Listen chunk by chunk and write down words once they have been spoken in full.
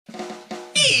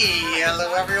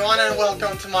Hello everyone and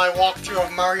welcome to my walkthrough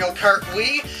of Mario Kart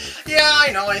Wii. Yeah,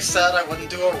 I know I said I wouldn't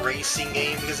do a racing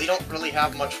game because you don't really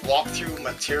have much walkthrough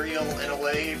material in a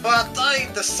way, but I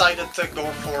decided to go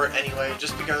for it anyway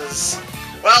just because,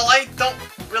 well, I don't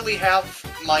really have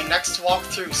my next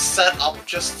walkthrough set up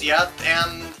just yet,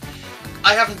 and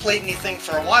I haven't played anything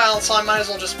for a while, so I might as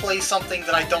well just play something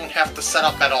that I don't have to set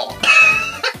up at all.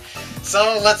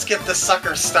 So let's get this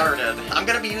sucker started. I'm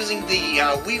going to be using the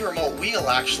Wii Remote wheel,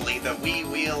 actually, the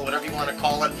Wii wheel, whatever you want to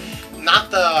call it. Not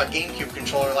the GameCube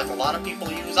controller like a lot of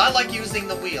people use. I like using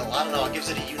the wheel. I don't know, it gives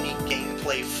it a unique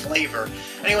gameplay flavor.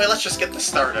 Anyway, let's just get this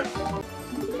started.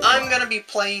 I'm going to be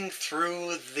playing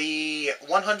through the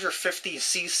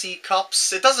 150cc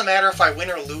cups. It doesn't matter if I win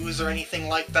or lose or anything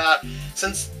like that,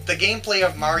 since the gameplay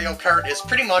of Mario Kart is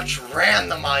pretty much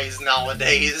randomized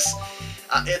nowadays.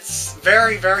 It's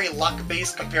very, very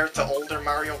luck-based compared to older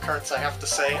Mario Karts, I have to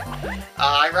say.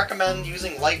 I recommend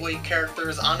using lightweight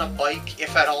characters on a bike,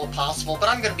 if at all possible, but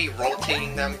I'm going to be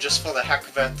rotating them just for the heck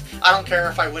of it. I don't care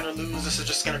if I win or lose, this is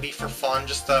just going to be for fun,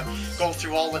 just to go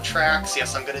through all the tracks.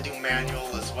 Yes, I'm going to do manual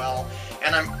as well.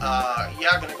 And I'm,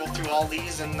 going to go through all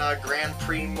these in the Grand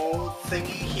Prix mode thingy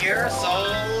here, so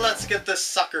let's get this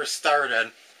sucker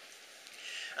started.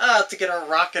 To get a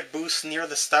rocket boost near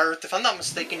the start, if I'm not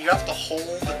mistaken, you have to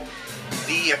hold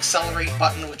the accelerate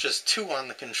button, which is 2 on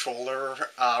the controller,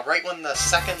 right when the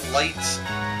second light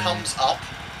comes up.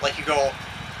 Like you go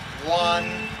 1,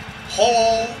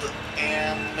 hold,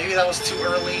 and maybe that was too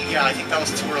early. Yeah, I think that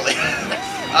was too early.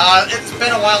 It's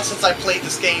been a while since I played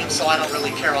this game, so I don't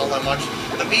really care all that much.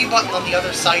 The B button on the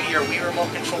other side of your Wii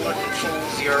Remote controller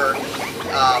controls your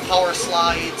power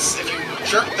slides. If you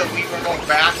jerk the Wii Remote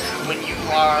back when you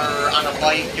are on a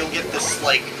bike, you'll get this,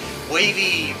 like,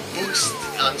 wavy boost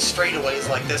on straightaways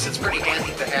like this. It's pretty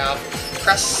handy to have.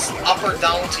 Press up or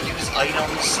down to use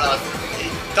items.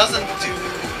 It doesn't do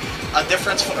a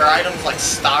difference for items like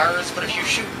stars, but if you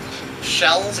shoot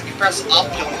shells, if you press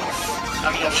up,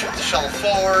 you'll shoot the shell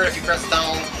forward. If you press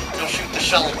down, you'll shoot the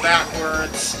shell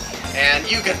backwards. And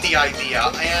you get the idea.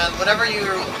 And whenever you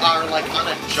are like on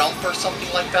a jump or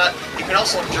something like that, you can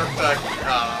also jerk the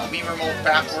Wii Remote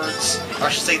backwards, or I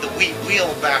should say the Wii wheel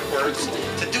backwards,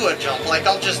 to do a jump. Like,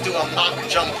 I'll just do a mock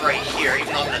jump right here,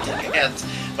 even though I'm going to take a hit.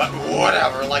 But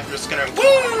whatever, like we're just going to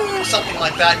woo, something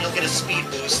like that, and you'll get a speed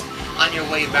boost on your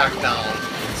way back down.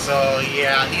 So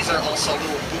yeah, and these are also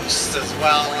little boosts as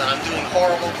well, and I'm doing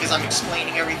horrible because I'm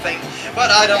explaining everything,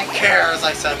 but I don't care. As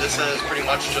I said, this is pretty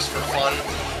much just for fun.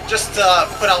 Just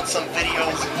put out some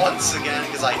videos once again,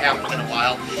 because I haven't in a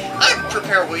while. I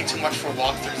prepare way too much for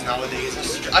walkthroughs nowadays.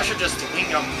 I should just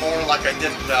wing them more like I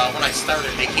did when I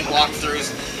started making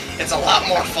walkthroughs. It's a lot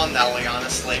more fun that way,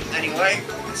 honestly. Anyway,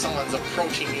 someone's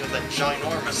approaching me with a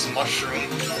ginormous mushroom.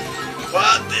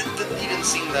 But he didn't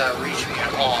seem to reach me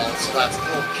at all, so that's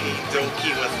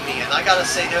okie-dokie with me. And I gotta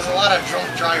say, there's a lot of drunk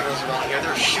drivers around here.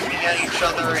 They're shooting at each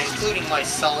other, including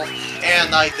myself,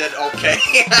 and I did okay.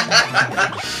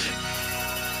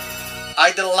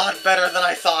 I did a lot better than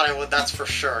I thought I would, that's for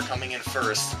sure, coming in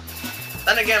first.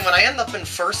 Then again, when I end up in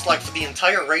first, like for the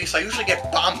entire race, I usually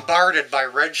get bombarded by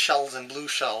red shells and blue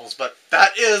shells, but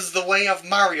that is the way of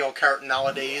Mario Kart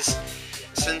nowadays.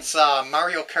 Since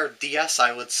Mario Kart DS,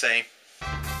 I would say.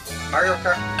 Mario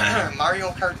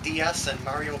Kart DS and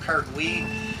Mario Kart Wii,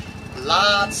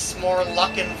 lots more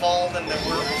luck involved than there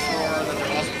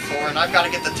was before, and I've got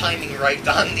to get the timing right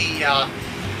on the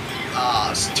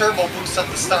turbo boost at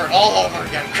the start all over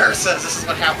again. Curses, this is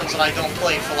what happens when I don't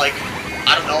play for like,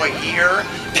 I don't know, a year.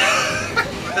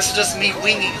 This is just me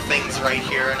winging things right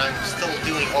here, and I'm still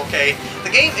doing okay. The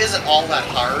game isn't all that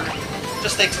hard. It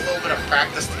just takes a little bit of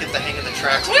practice to get the hang of the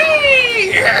tracks.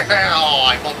 Whee! Oh,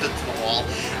 I bumped into the wall.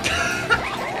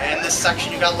 And in this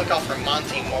section, you gotta look out for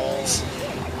Monty moles.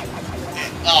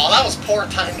 Oh, that was poor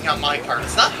timing on my part.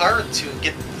 It's not hard to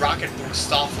get rocket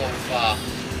boosts off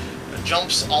of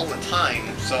jumps all the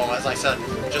time. So, as I said,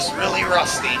 just really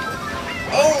rusty.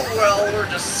 Oh, well, we're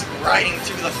just riding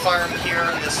through the farm here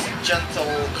in this gentle,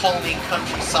 calming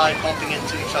countryside, bumping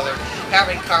into each other,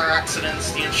 having car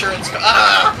accidents, the insurance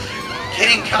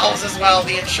hitting cows as well.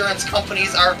 The insurance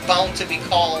companies are bound to be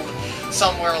called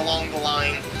somewhere along the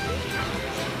line.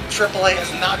 AAA is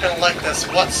not going to like this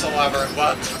whatsoever,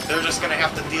 but they're just going to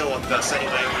have to deal with this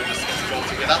anyway. We're just going to go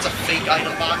through here. That's a fake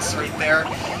item box right there.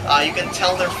 You can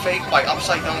tell they're fake by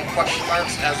upside down question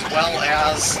marks, as well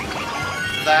as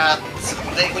that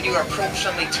when you approach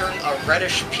them, they turn a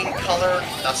reddish-pink color.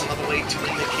 That's another way to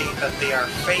indicate that they are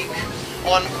fake.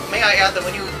 May I add that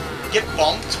when you get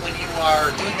bumped, when you are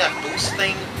doing that boost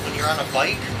thing, when you're on a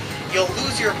bike, you'll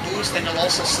lose your boost and you'll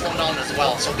also slow down as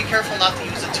well. So be careful not to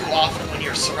use it too often when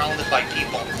you're surrounded by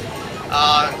people.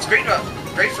 It's great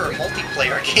for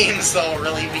multiplayer games though,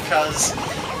 really, because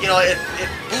you know it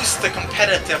boosts the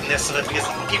competitiveness of it, because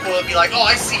people will be like, oh,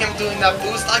 I see him doing that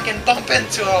boost, I can bump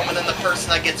into him, and then the person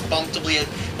that gets bumped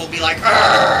will be like,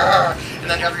 argh! And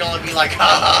then everyone will be like, ha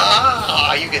ha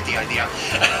ha, you get the idea.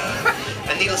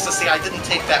 And needless to say, I didn't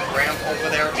take that ramp over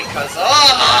there because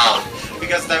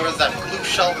there was that blue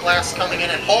shell blast coming in,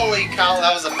 and holy cow,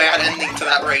 that was a bad ending to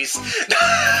that race.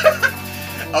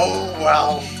 Oh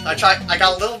well, I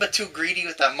got a little bit too greedy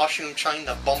with that mushroom trying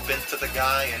to bump into the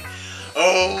guy, and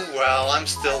oh well, I'm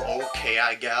still okay,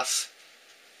 I guess.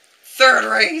 Third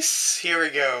race, here we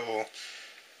go.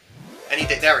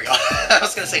 Anything, there we go. I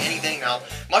was gonna say anything now.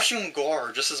 Mushroom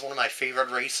Gorge, this is one of my favorite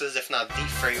races, if not the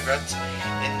favorite,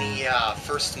 in the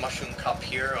first Mushroom Cup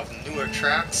here of newer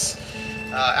tracks.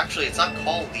 Actually, it's not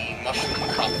called the Mushroom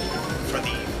Cup for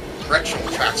the retro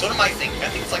tracks. What am I thinking? I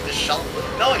think it's like the shell.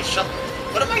 No, it's shell.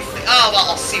 What am I thinking? Oh, well,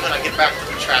 I'll see when I get back to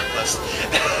the track list.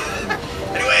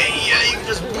 Anyway, yeah, you can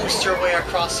just boost your way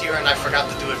across here, and I forgot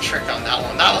to do a trick on that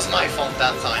one. That was my fault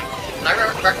that time. And I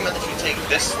recommend that you take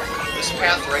this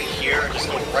path right here and just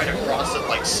go right across it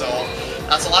like so.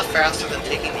 That's a lot faster than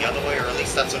taking the other way, or at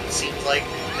least that's what it seems like.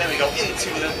 Then we go into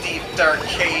the deep, dark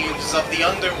caves of the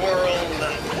underworld,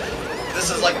 and this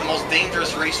is like the most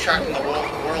dangerous racetrack in the world.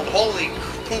 Holy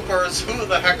poopers, who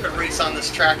the heck could race on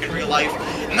this track in real life?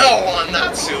 No one,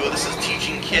 Natsu. This is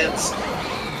teaching kids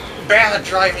bad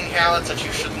driving habits, that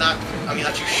you should not,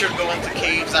 that you should go into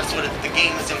caves. That's what the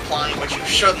game is implying, but you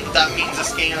shouldn't. That means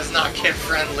this game is not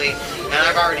kid-friendly, and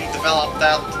I've already developed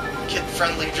that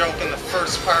kid-friendly joke in the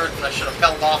first part, and I should have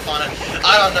held off on it.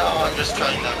 I don't know, I'm just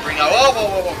trying to bring up,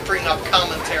 bring up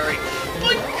commentary.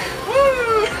 Boink!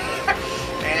 Woo!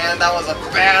 And that was a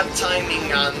bad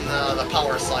timing on the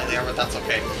power slide there, but that's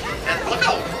okay. And look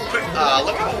how quick,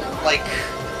 like,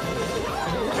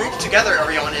 grouped together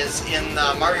everyone is in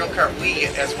Mario Kart Wii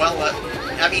as well.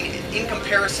 In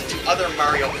comparison to other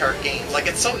Mario Kart games, like,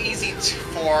 it's so easy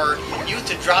for you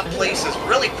to drop places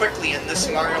really quickly in this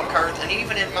Mario Kart, and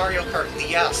even in Mario Kart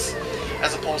DS,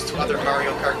 as opposed to other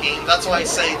Mario Kart games. That's why I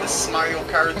say this Mario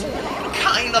Kart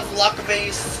kind of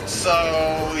luck-based, so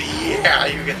yeah,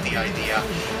 you get the idea.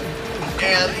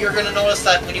 And you're going to notice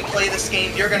that when you play this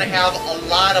game, you're going to have a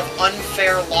lot of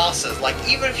unfair losses. Like,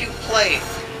 even if you play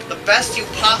the best you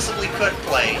possibly could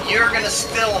play, you're going to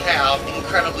still have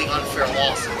incredibly unfair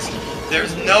losses.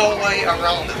 There's no way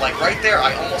around it. Like, right there,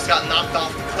 I almost got knocked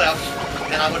off the cliff,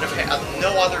 and I would have had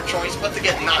no other choice but to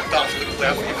get knocked off the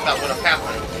cliff if that would have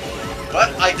happened.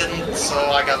 But I didn't, so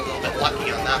I got a little bit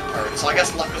lucky on that part. So I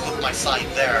guess luck was with my side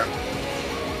there.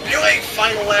 Anyway,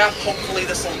 final lap. Hopefully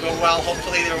this will go well.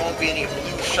 Hopefully there won't be any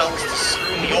blue shells to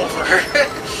screw me over.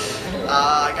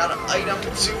 I got an item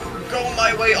to go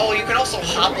my way. Oh, you can also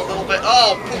hop a little bit.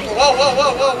 Oh,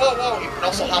 whoa. You can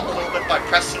also hop a little bit by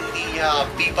pressing the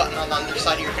B button on the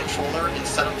underside of your controller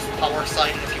instead of power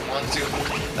sliding if you want to.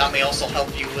 That may also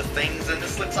help you with things, and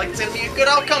this looks like it's going to be a good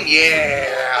outcome.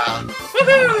 Yeah!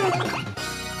 Woohoo!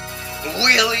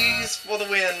 Wheelies for the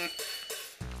win!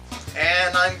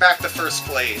 And I'm back to first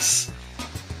place.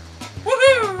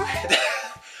 Woohoo!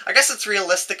 I guess it's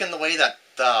realistic in the way that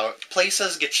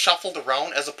places get shuffled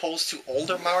around as opposed to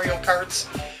older Mario Karts,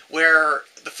 where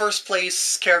the first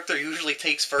place character usually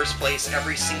takes first place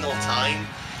every single time,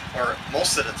 or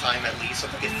most of the time at least, so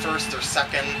they get first or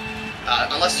second,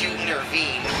 unless you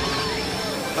intervene.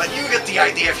 But you get the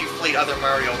idea if you've played other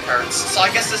Mario Karts. So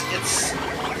I guess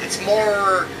it's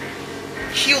more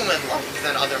human-like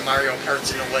than other Mario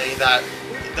Karts in a way that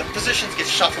the positions get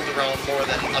shuffled around more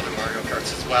than other Mario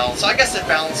Karts as well. So I guess it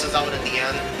balances out in the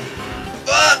end.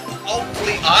 But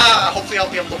hopefully I'll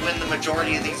be able to win the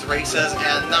majority of these races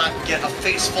and not get a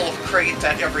face full of crate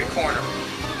at every corner.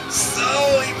 So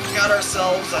we got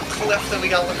ourselves a cliff that we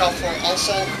gotta look out for.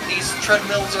 Also, these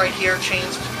treadmills right here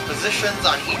change positions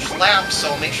on each lap,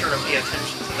 so make sure to pay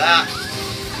attention to that.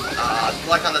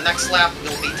 Like on the next lap,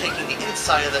 we'll be taking the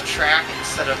inside of the track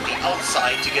instead of the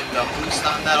outside to get the boost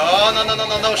on that. Oh,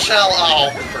 no, shell!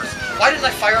 Oh, first. Why didn't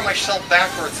I fire my shell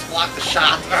backwards to block the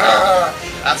shot?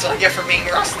 Urgh! That's what I get for being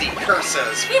rusty.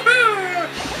 Curses.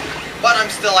 Woohoo! But I'm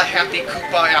still a happy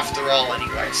Koopa after all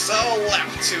anyway. So, lap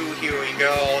 2, here we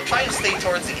go. Try and stay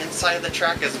towards the inside of the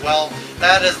track as well.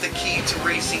 That is the key to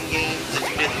racing games, if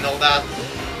you didn't know that.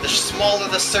 The smaller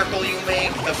the circle you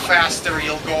make, the faster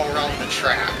you'll go around the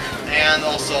track. And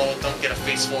also, don't get a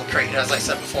face full of crate, as I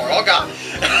said before. Oh god!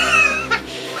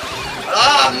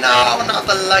 Oh no, not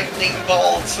the lightning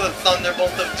bolts, the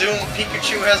thunderbolt of doom.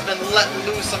 Pikachu has been let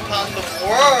loose upon the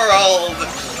world!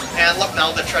 And look,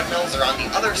 now the treadmills are on the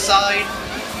other side.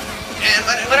 And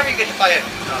whenever you get hit by a...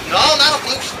 no, not a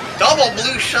double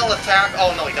blue shell attack.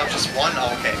 Oh, no, that was just one? Oh,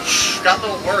 okay. Got a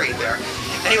little worried there.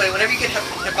 Anyway, whenever you get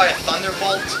hit by a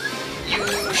thunderbolt, you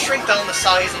shrink down the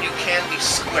size and you can be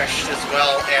squished as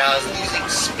well as losing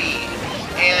speed.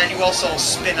 And you also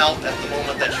spin out at the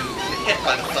moment that you get hit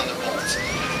by the thunderbolt.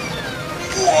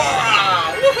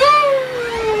 Wow!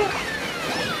 Woohoo!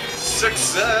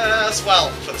 Success! Well,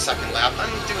 for the second lap,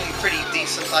 I'm doing pretty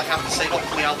decent, I have to say.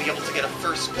 Hopefully I'll be able to get a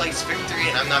first place victory,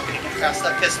 and I'm not going to get past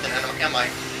that piston, am I?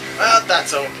 Well,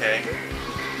 that's okay.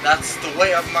 That's the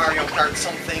way of Mario Kart.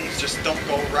 Some things just don't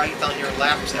go right on your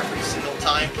laps every single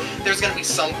time. There's going to be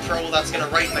some pro that's going to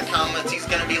write in the comments, he's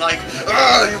going to be like,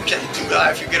 "Oh, you can't do that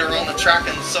if you get around the track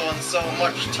in so and so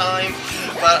much time."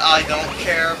 But I don't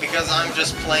care, because I'm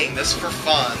just playing this for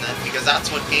fun, and because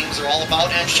that's what games are all about.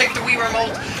 And shake the Wii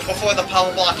remote before the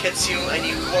power block hits you, and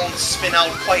you won't spin out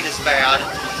quite as bad.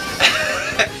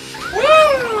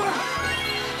 Woo!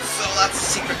 So that's the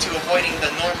secret to avoiding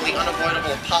the normally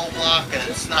unavoidable power block, and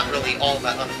it's not really all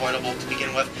that unavoidable to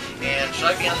begin with. And should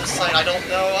I be on this side? I don't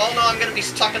know. Oh no, I'm gonna be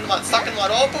stuck in the mud,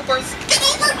 Oh, poopers! Get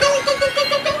over! Go, go, go, go,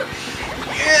 go, go!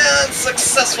 Yeah, it's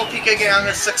successful. Pika Game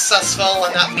is successful,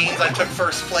 and that means I took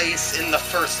first place in the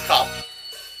first cup.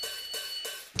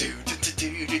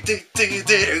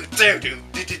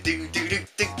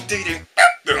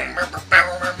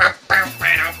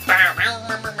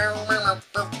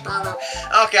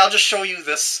 Okay, I'll just show you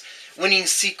this winning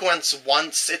sequence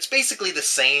once. It's basically the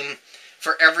same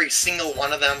for every single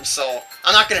one of them, so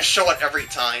I'm not going to show it every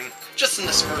time. Just in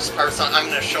this first part, so I'm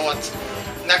going to show it.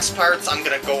 Next parts, I'm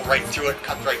going to go right through it,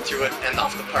 cut right through it, and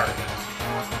off the part.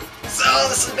 So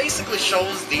this basically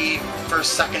shows the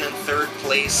first, second, and third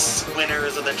place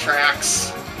winners of the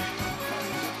tracks.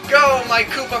 Go, my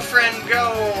Koopa friend,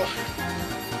 go!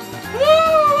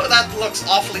 Woo! That looks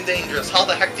awfully dangerous. How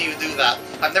the heck do you do that?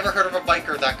 I've never heard of a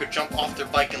biker that could jump off their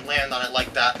bike and land on it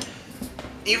like that.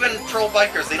 Even pro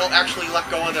bikers, they don't actually let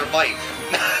go of their bike.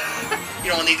 You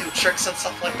know, when they do tricks and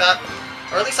stuff like that.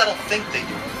 Or at least I don't think they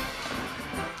do.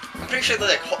 I'm pretty sure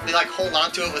they hold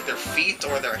on to it with their feet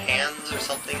or their hands or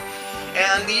something.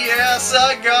 And yes,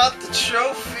 I got the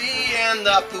trophy and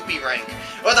the poopy rank.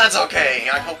 But that's okay.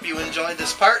 I hope you enjoyed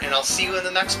this part, and I'll see you in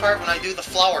the next part when I do the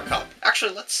Flower Cup.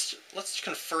 Actually, let's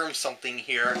confirm something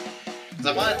here, because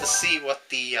I wanted to see what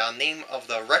the name of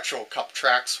the Retro Cup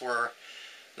tracks were.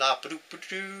 I'm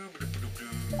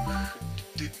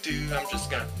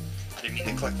just gonna... I didn't mean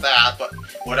to click that, but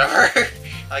whatever,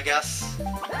 I guess.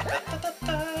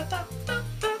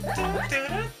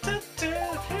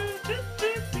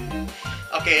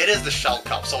 Okay, it is the Shell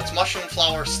Cup, so it's Mushroom,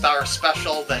 Flower, Star,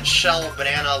 Special, then Shell,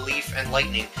 Banana, Leaf, and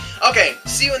Lightning. Okay,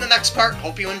 see you in the next part.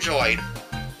 Hope you enjoyed.